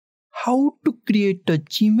How to create a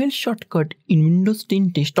Gmail shortcut in Windows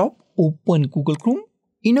 10 desktop. Open Google Chrome.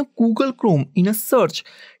 In a Google Chrome, in a search,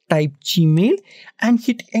 type Gmail and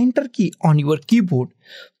hit enter key on your keyboard.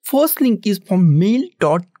 First link is from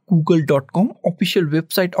mail.google.com, official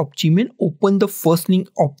website of Gmail. Open the first link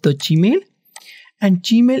of the Gmail and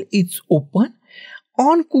Gmail is open.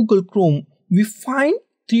 On Google Chrome, we find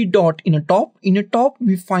three dots in a top. In a top,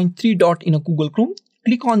 we find three dots in a Google Chrome.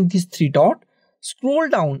 Click on these three dots. Scroll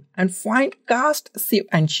down and find cast, save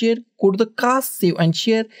and share. Go to the cast, save and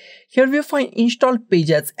share. Here we find install page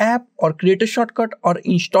as app or create a shortcut or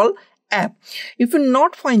install app. If you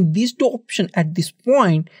not find these two options at this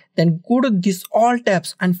point, then go to this all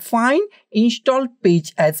tabs and find install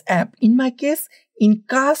page as app. In my case, in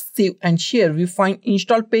cast, save and share, we find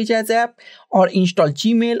install page as app or install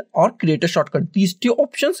Gmail or create a shortcut. These two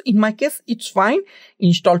options, in my case, it's fine.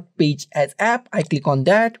 Install page as app. I click on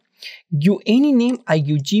that. Give any name. I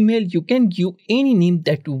give Gmail. You can give any name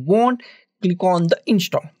that you want. Click on the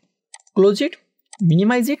install. Close it.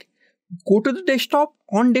 Minimize it. Go to the desktop.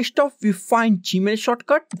 On desktop, we find Gmail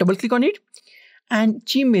shortcut. Double click on it. And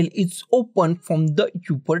Gmail is open from the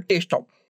Uber desktop.